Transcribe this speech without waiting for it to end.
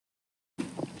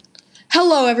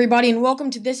Hello, everybody, and welcome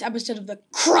to this episode of the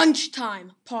Crunch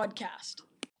Time podcast.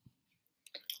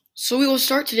 So we will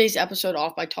start today's episode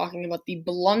off by talking about the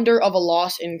blunder of a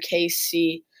loss in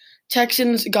KC.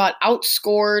 Texans got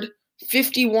outscored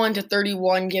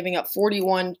 51-31, giving up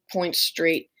 41 points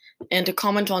straight. And to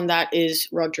comment on that is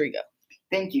Rodrigo.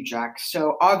 Thank you, Jack.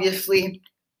 So obviously,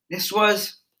 this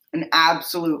was an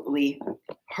absolutely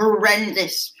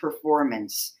horrendous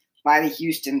performance by the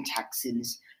Houston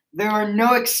Texans. There are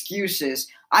no excuses.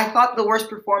 I thought the worst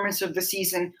performance of the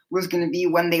season was going to be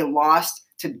when they lost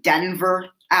to Denver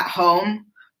at home,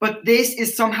 but this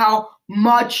is somehow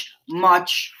much,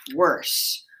 much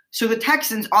worse. So the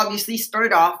Texans obviously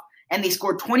started off and they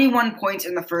scored 21 points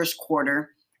in the first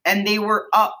quarter, and they were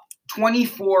up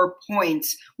 24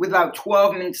 points with about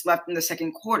 12 minutes left in the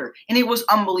second quarter. And it was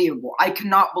unbelievable. I could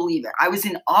not believe it. I was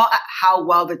in awe at how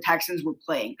well the Texans were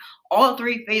playing. All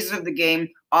three phases of the game,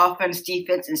 offense,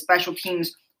 defense, and special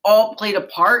teams, all played a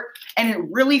part. And it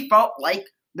really felt like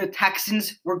the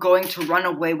Texans were going to run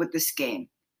away with this game.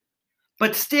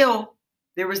 But still,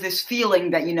 there was this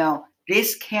feeling that,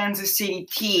 this Kansas City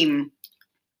team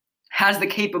has the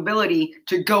capability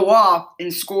to go off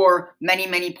and score many,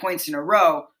 many points in a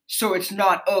row. So it's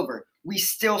not over. We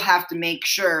still have to make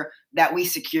sure that we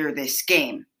secure this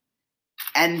game.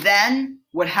 And then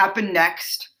what happened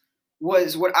next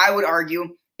was what I would argue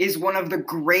is one of the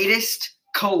greatest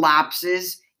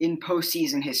collapses in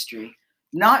postseason history.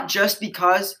 Not just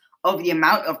because of the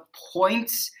amount of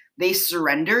points they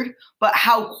surrendered, but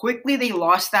how quickly they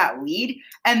lost that lead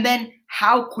and then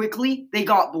how quickly they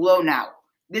got blown out.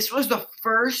 This was the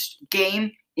first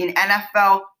game in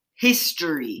NFL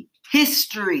history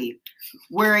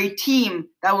where a team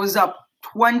that was up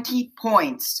 20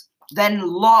 points then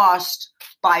lost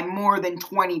by more than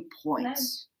 20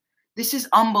 points. This is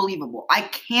unbelievable. I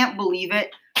can't believe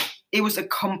it. It was a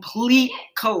complete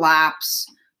collapse.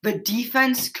 The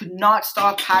defense could not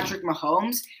stop Patrick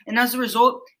Mahomes, and as a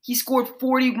result, he scored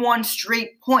 41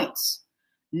 straight points.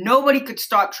 Nobody could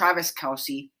stop Travis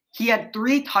Kelce. He had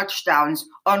 3 touchdowns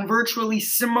on virtually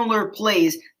similar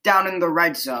plays down in the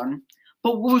red zone.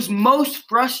 But what was most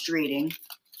frustrating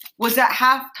was at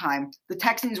halftime, the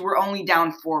Texans were only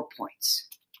down 4 points.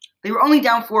 They were only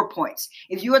down 4 points.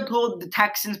 If you had told the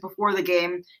Texans before the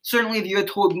game, certainly if you had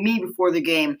told me before the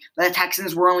game that the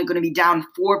Texans were only going to be down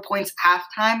 4 points at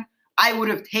halftime, I would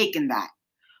have taken that.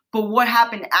 But what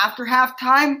happened after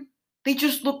halftime? They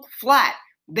just looked flat.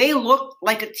 They looked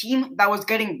like a team that was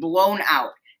getting blown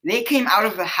out. They came out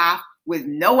of the half with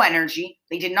no energy.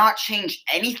 They did not change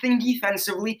anything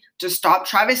defensively to stop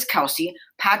Travis Kelce.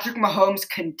 Patrick Mahomes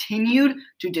continued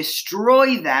to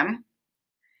destroy them.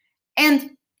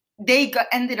 And they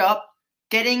ended up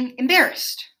getting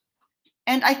embarrassed.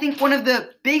 And I think one of the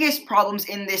biggest problems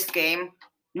in this game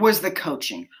was the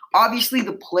coaching. Obviously,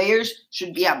 the players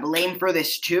should be at blame for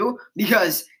this too,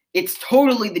 because it's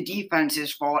totally the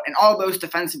defense's fault and all those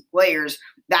defensive players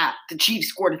that the Chiefs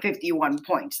scored 51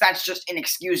 points. That's just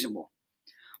inexcusable.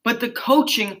 But the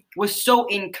coaching was so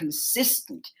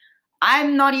inconsistent.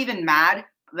 I'm not even mad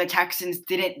the Texans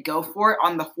didn't go for it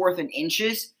on the 4th and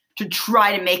inches to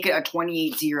try to make it a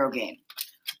 28-0 game.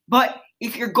 But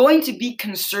if you're going to be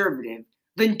conservative,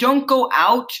 then don't go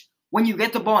out when you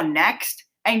get the ball next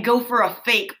and go for a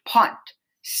fake punt.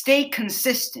 Stay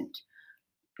consistent.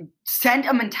 Send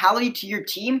a mentality to your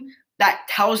team that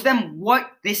tells them what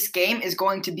this game is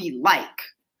going to be like.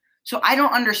 So I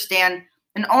don't understand.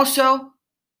 And also,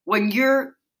 when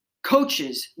your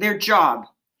coaches, their job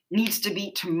needs to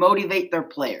be to motivate their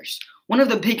players. One of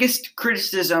the biggest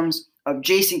criticisms of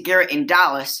Jason Garrett in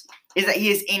Dallas is that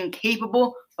he is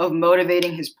incapable of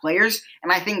motivating his players.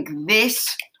 And I think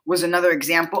this was another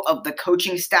example of the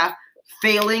coaching staff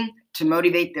failing to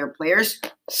motivate their players.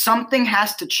 Something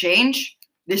has to change.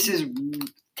 This is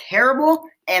terrible.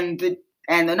 And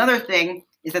another thing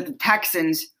is that the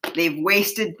Texans, they've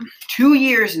wasted 2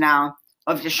 years now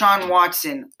of Deshaun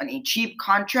Watson on a cheap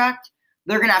contract.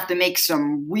 They're going to have to make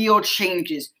some real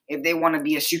changes if they want to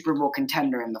be a Super Bowl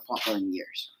contender in the following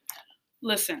years.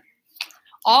 Listen,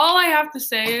 all I have to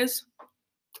say is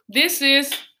this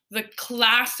is the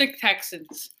classic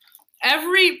Texans.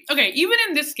 Even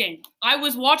in this game, I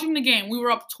was watching the game. We were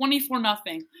up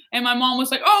 24-0. And my mom was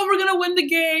like, oh, we're going to win the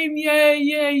game. Yay,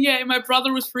 yay, yay. And my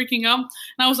brother was freaking out. And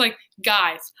I was like,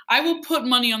 guys, I will put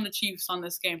money on the Chiefs on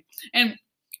this game. And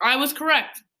I was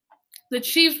correct. The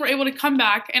Chiefs were able to come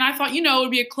back. And I thought, it would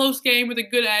be a close game with a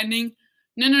good ending.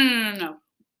 No.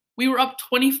 We were up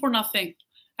 24-0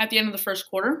 at the end of the first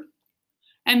quarter.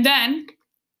 And then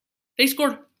they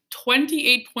scored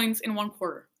 28 points in one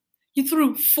quarter. He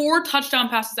threw 4 touchdown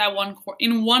passes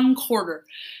in one quarter.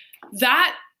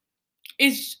 That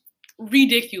is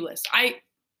ridiculous.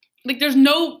 There's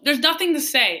nothing to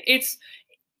say.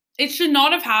 It should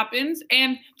not have happened.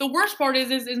 And the worst part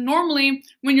is normally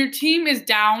when your team is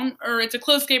down or it's a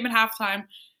close game at halftime,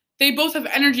 they both have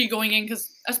energy going in,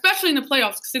 because especially in the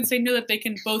playoffs, since they know that they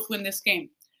can both win this game.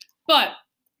 But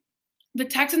the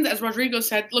Texans, as Rodrigo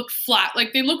said, looked flat.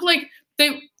 Like they looked like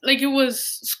it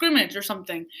was scrimmage or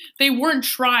something. They weren't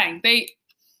trying.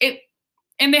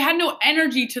 And they had no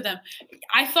energy to them.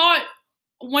 I thought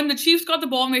when the Chiefs got the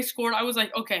ball and they scored, I was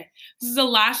like, okay, this is the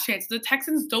last chance. The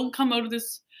Texans don't come out of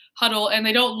this huddle and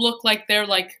they don't look like they're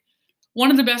like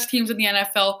one of the best teams in the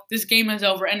NFL. This game is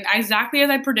over. And exactly as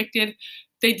I predicted,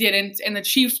 they didn't, and the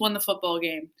Chiefs won the football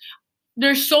game.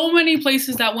 There's so many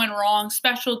places that went wrong.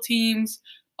 Special teams.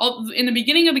 In the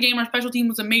beginning of the game, our special team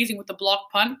was amazing with the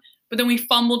block punt, but then we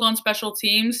fumbled on special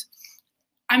teams.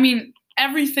 I mean,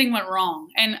 everything went wrong.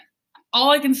 And all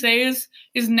I can say is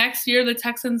next year the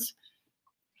Texans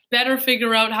better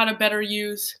figure out how to better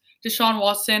use Deshaun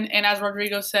Watson, and as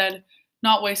Rodrigo said,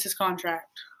 not waste his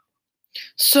contract.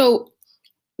 So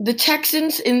the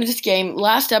Texans in this game,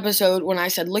 last episode when I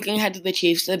said looking ahead to the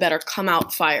Chiefs, they better come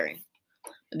out firing.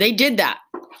 They did that.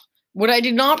 What I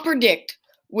did not predict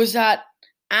was that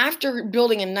after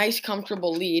building a nice,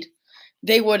 comfortable lead,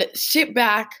 they would sit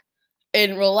back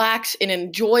and relax and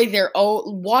enjoy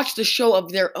watch the show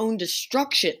of their own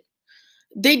destruction.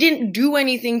 They didn't do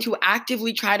anything to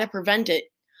actively try to prevent it.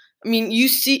 I mean,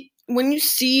 when you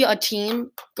see a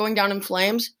team going down in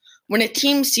flames, when a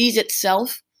team sees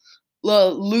itself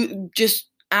just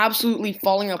absolutely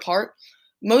falling apart,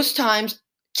 most times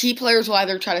key players will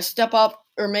either try to step up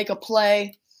or make a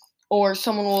play, or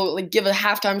someone will give a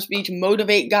halftime speech,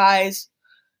 motivate guys.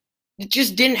 It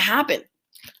just didn't happen.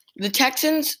 The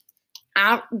Texans,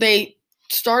 they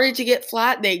started to get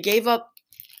flat. They gave up,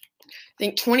 I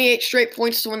think, 28 straight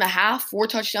points to win the half, 4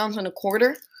 touchdowns in a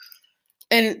quarter.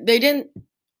 And they didn't,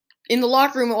 in the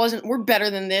locker room, it wasn't, we're better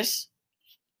than this.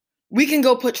 We can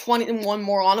go put 21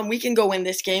 more on them. We can go win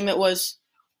this game. It was,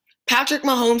 Patrick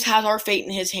Mahomes has our fate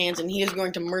in his hands, and he is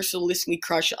going to mercilessly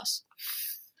crush us.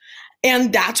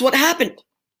 And that's what happened.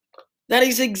 That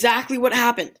is exactly what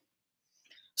happened.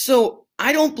 So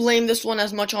I don't blame this one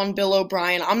as much on Bill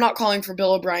O'Brien. I'm not calling for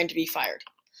Bill O'Brien to be fired.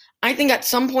 I think at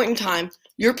some point in time,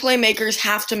 your playmakers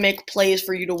have to make plays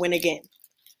for you to win a game.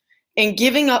 And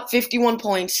giving up 51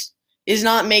 points is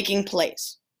not making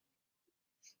plays.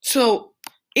 So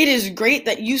it is great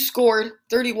that you scored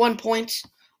 31 points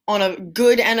on a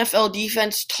good NFL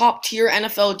defense, top-tier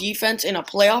NFL defense in a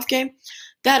playoff game.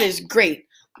 That is great.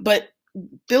 But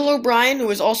Bill O'Brien, who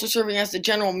is also serving as the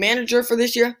general manager for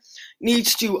this year,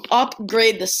 needs to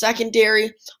upgrade the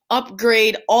secondary,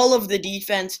 upgrade all of the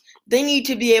defense. They need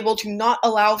to be able to not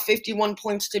allow 51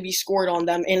 points to be scored on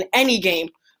them in any game,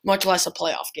 much less a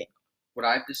playoff game. What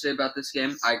I have to say about this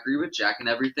game, I agree with Jack and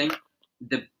everything.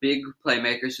 The big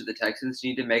playmakers of the Texans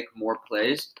need to make more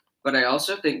plays, but I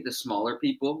also think the smaller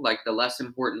people, like the less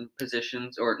important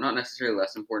positions, or not necessarily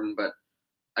less important, but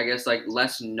I guess like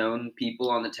less known people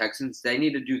on the Texans, they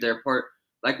need to do their part.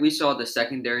 Like we saw, the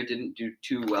secondary didn't do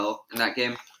too well in that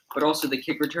game, but also the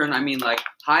kick return. I mean, like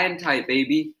high and tight,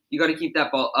 baby. You got to keep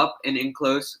that ball up and in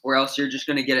close, or else you're just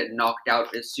going to get it knocked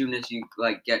out as soon as you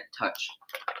like get touched.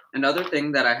 Another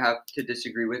thing that I have to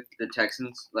disagree with the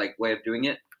Texans like way of doing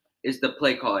it is the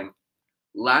play calling.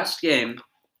 Last game,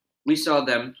 we saw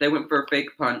them. They went for a fake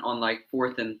punt on like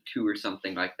 4th and 2 or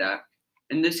something like that.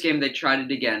 In this game, they tried it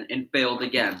again and failed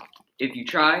again. If you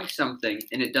try something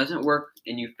and it doesn't work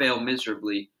and you fail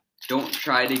miserably, don't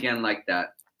try it again like that.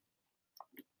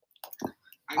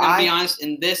 I'm going to be honest,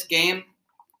 in this game,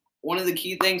 one of the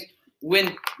key things,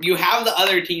 when you have the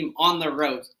other team on the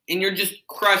ropes and you're just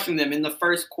crushing them in the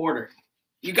first quarter,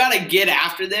 you got to get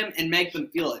after them and make them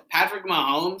feel it. Patrick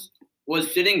Mahomes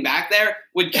was sitting back there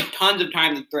with tons of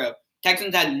time to throw.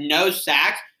 Texans had no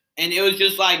sacks, and it was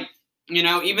just like, you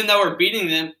know, even though we're beating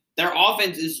them, their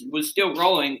offense was still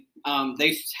rolling.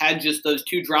 They had just those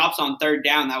 2 drops on 3rd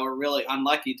down that were really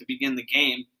unlucky to begin the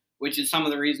game, which is some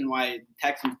of the reason why the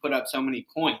Texans put up so many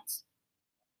points.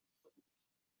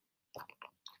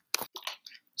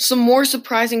 Some more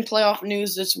surprising playoff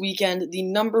news this weekend. The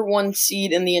number 1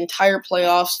 seed in the entire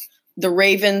playoffs, the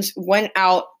Ravens, went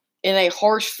out in a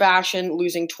harsh fashion,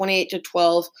 losing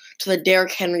 28-12 to the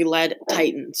Derrick Henry-led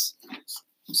Titans.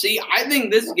 See, I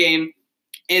think this game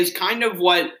is kind of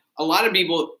what a lot of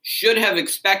people should have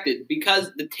expected,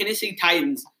 because the Tennessee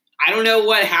Titans, I don't know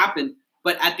what happened,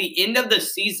 but at the end of the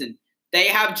season, they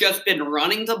have just been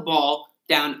running the ball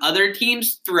down other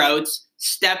teams' throats,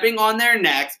 stepping on their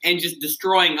necks, and just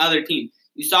destroying other teams.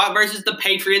 You saw it versus the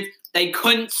Patriots. They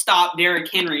couldn't stop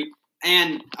Derrick Henry.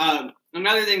 And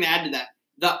another thing to add to that,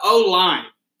 the O-line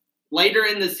later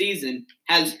in the season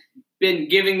has been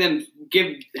giving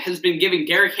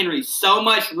Derrick Henry so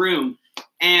much room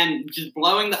and just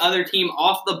blowing the other team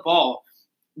off the ball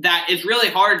that it's really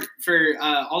hard for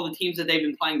all the teams that they've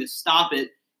been playing to stop it.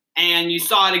 And you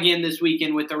saw it again this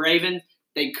weekend with the Ravens.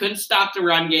 They couldn't stop the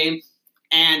run game.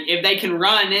 And if they can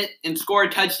run it and score a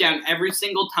touchdown every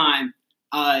single time,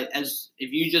 as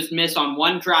if you just miss on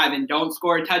one drive and don't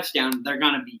score a touchdown, they're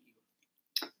going to beat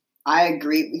you. I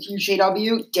agree with you,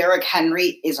 JW. Derrick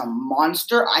Henry is a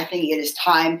monster. I think it is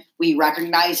time we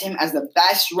recognize him as the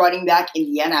best running back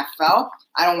in the NFL.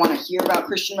 I don't want to hear about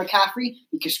Christian McCaffrey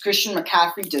because Christian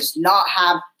McCaffrey does not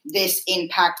have this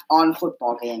impact on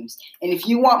football games. And if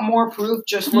you want more proof,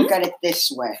 just look at it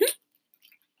this way.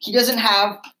 He doesn't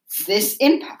have this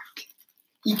impact.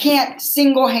 He can't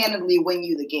single-handedly win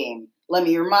you the game. Let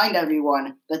me remind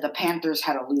everyone that the Panthers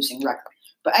had a losing record.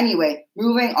 But anyway,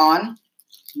 moving on.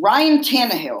 Ryan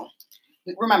Tannehill.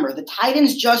 Remember, the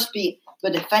Titans just beat the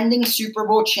defending Super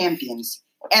Bowl champions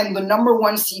and the number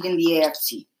 1 seed in the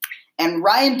AFC. And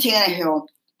Ryan Tannehill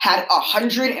had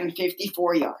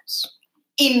 154 yards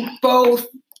in both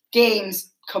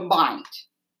games combined.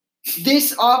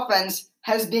 This offense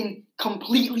has been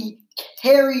completely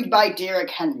carried by Derrick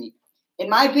Henry. In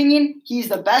my opinion, he's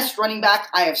the best running back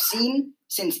I have seen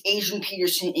since Adrian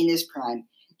Peterson in his prime.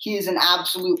 He is an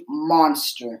absolute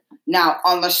monster. Now,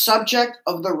 on the subject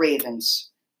of the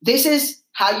Ravens, this is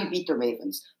how you beat the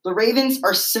Ravens. The Ravens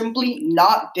are simply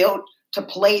not built to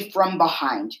play from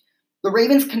behind. The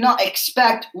Ravens cannot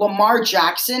expect Lamar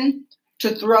Jackson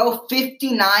to throw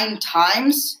 59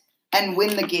 times and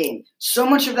win the game. So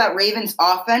much of that Ravens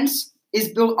offense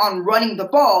is built on running the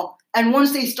ball. And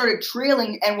once they started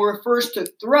trailing and were first to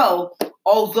throw,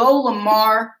 although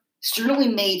Lamar certainly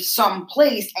made some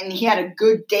plays and he had a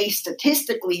good day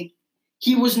statistically,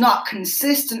 he was not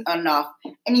consistent enough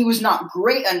and he was not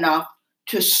great enough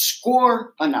to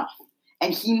score enough.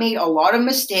 And he made a lot of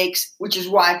mistakes, which is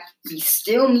why he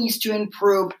still needs to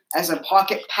improve as a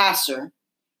pocket passer,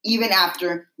 even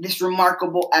after this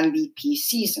remarkable MVP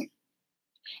season.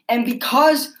 And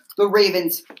because the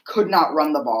Ravens could not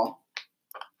run the ball,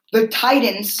 the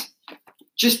Titans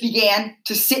just began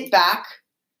to sit back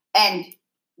and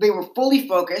they were fully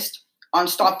focused on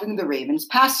stopping the Ravens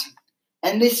passing.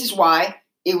 And this is why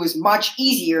it was much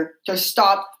easier to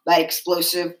stop that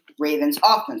explosive Ravens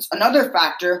offense. Another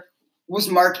factor was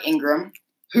Mark Ingram,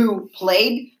 who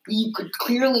played. You could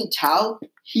clearly tell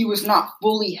he was not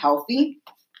fully healthy.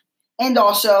 And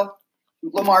also,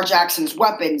 Lamar Jackson's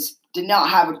weapons did not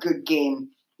have a good game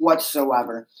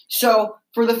whatsoever. So,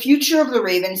 for the future of the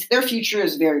Ravens, their future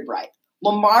is very bright.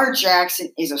 Lamar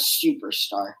Jackson is a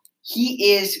superstar.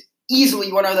 He is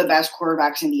easily one of the best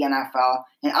quarterbacks in the NFL,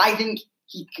 and I think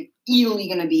he could easily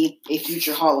going to be a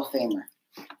future Hall of Famer.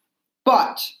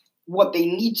 But what they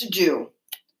need to do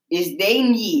is they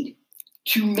need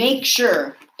to make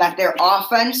sure that their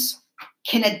offense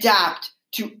can adapt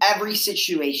to every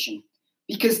situation.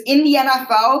 Because in the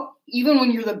NFL, even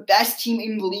when you're the best team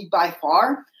in the league by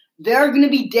far, there are going to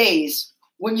be days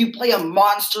when you play a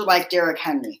monster like Derrick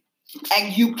Henry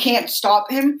and you can't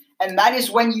stop him. And that is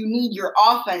when you need your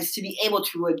offense to be able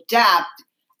to adapt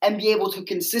and be able to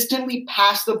consistently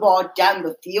pass the ball down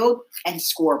the field and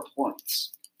score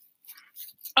points.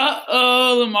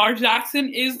 Lamar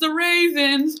Jackson is the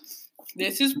Ravens.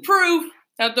 This is proof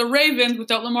that the Ravens,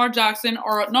 without Lamar Jackson,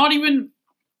 are not even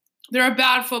 – they're a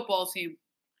bad football team.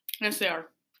 Yes, they are.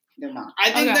 They're not.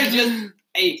 I think they're just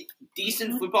a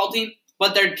decent football team,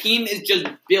 but their team is just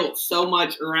built so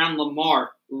much around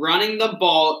Lamar running the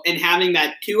ball and having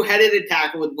that two-headed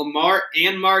attack with Lamar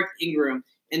and Mark Ingram,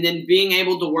 and then being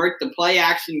able to work the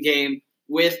play-action game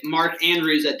with Mark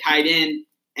Andrews at tight end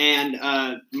and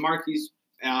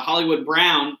Hollywood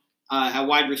Brown at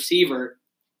wide receiver,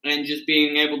 and just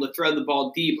being able to throw the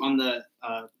ball deep on the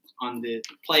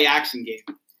play-action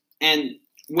game. And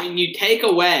when you take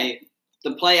away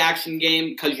the play-action game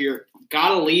because you're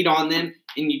got a lead on them,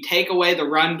 and you take away the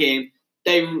run game,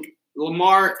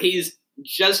 Lamar, he's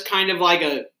just kind of like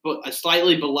a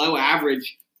slightly below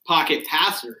average pocket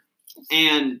passer,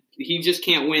 and he just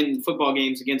can't win football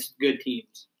games against good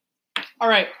teams. All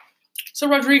right. So,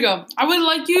 Rodrigo, I would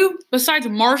like you, besides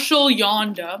Marshall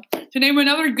Yonda, to name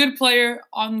another good player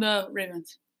on the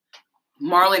Ravens.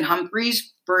 Marlon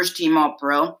Humphreys, first-team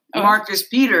All-Pro. Oh. Marcus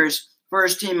Peters,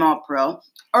 first-team All-Pro.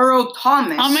 Earl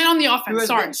Thomas. I meant on the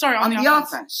offense. Sorry, on the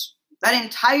offense. That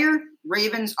entire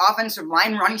Ravens offensive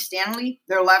line, Ronnie Stanley,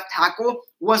 their left tackle,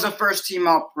 was a first-team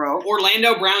All-Pro.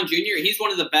 Orlando Brown Jr., he's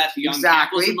one of the best young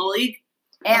tackles in the league.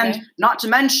 And not to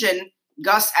mention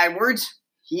Gus Edwards,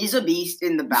 He's a beast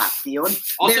in the backfield.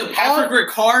 Also, They're Patrick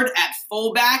Ricard at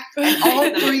fullback. and all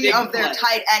making them a three big of their play.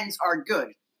 tight ends are good.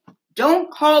 Don't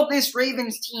call this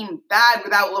Ravens team bad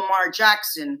without Lamar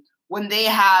Jackson when they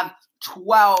have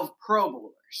 12 Pro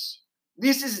Bowlers.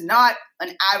 This is not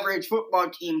an average football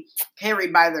team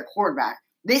carried by their quarterback.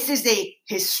 This is a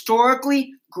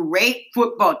historically great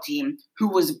football team who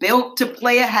was built to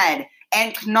play ahead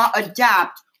and could not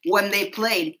adapt when they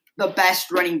played the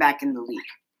best running back in the league.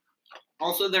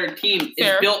 Also, their team is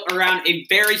Fair. built around a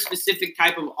very specific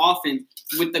type of offense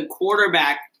with the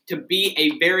quarterback to be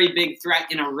a very big threat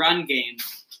in a run game.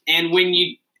 And when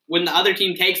the other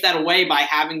team takes that away by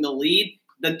having the lead,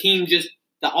 the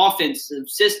offensive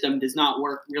system does not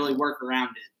really work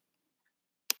around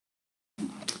it.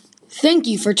 Thank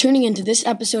you for tuning into this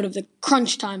episode of the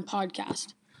Crunch Time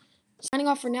Podcast. Signing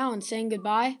off for now and saying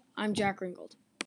goodbye, I'm Jack Ringgold.